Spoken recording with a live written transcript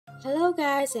Hello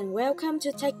guys and welcome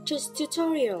to TechGist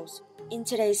Tutorials. In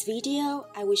today's video,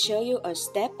 I will show you a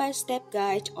step-by-step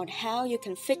guide on how you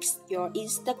can fix your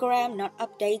Instagram not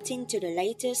updating to the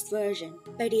latest version.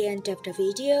 By the end of the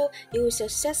video, you will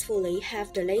successfully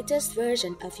have the latest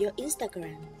version of your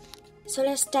Instagram. So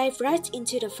let's dive right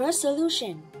into the first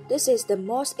solution. This is the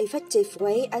most effective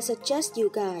way I suggest you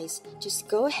guys. Just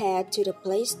go ahead to the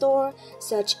Play Store,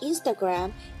 search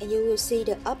Instagram, and you will see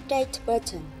the update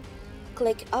button.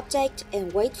 Click update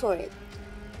and wait for it.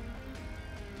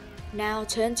 Now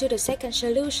turn to the second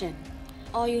solution.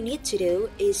 All you need to do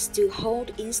is to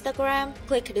hold Instagram,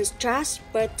 click the trash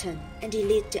button and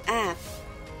delete the app.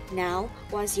 Now,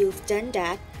 once you've done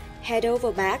that, head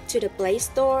over back to the Play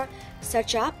Store,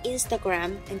 search up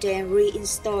Instagram and then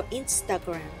reinstall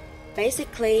Instagram.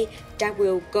 Basically, that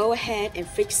will go ahead and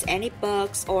fix any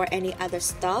bugs or any other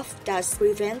stuff that's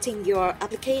preventing your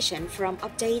application from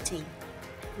updating.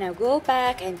 Now go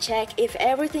back and check if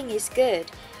everything is good.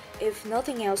 If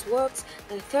nothing else works,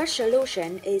 the third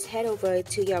solution is head over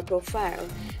to your profile.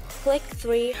 Click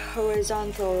three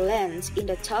horizontal lines in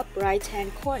the top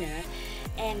right-hand corner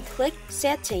and click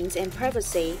Settings and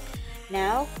Privacy.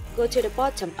 Now go to the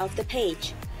bottom of the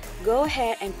page. Go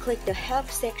ahead and click the Help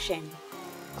section.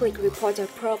 Click Report a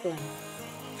Problem.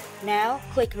 Now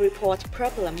click Report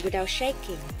Problem without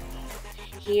shaking.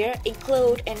 Here,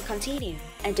 include and continue,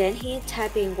 and then here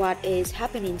type in what is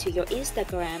happening to your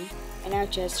Instagram, and now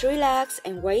just relax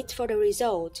and wait for the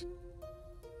result.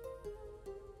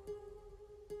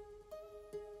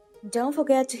 Don't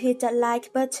forget to hit that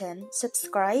like button,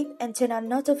 subscribe, and turn on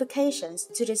notifications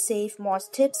to receive more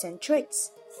tips and tricks.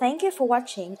 Thank you for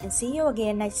watching and see you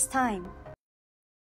again next time.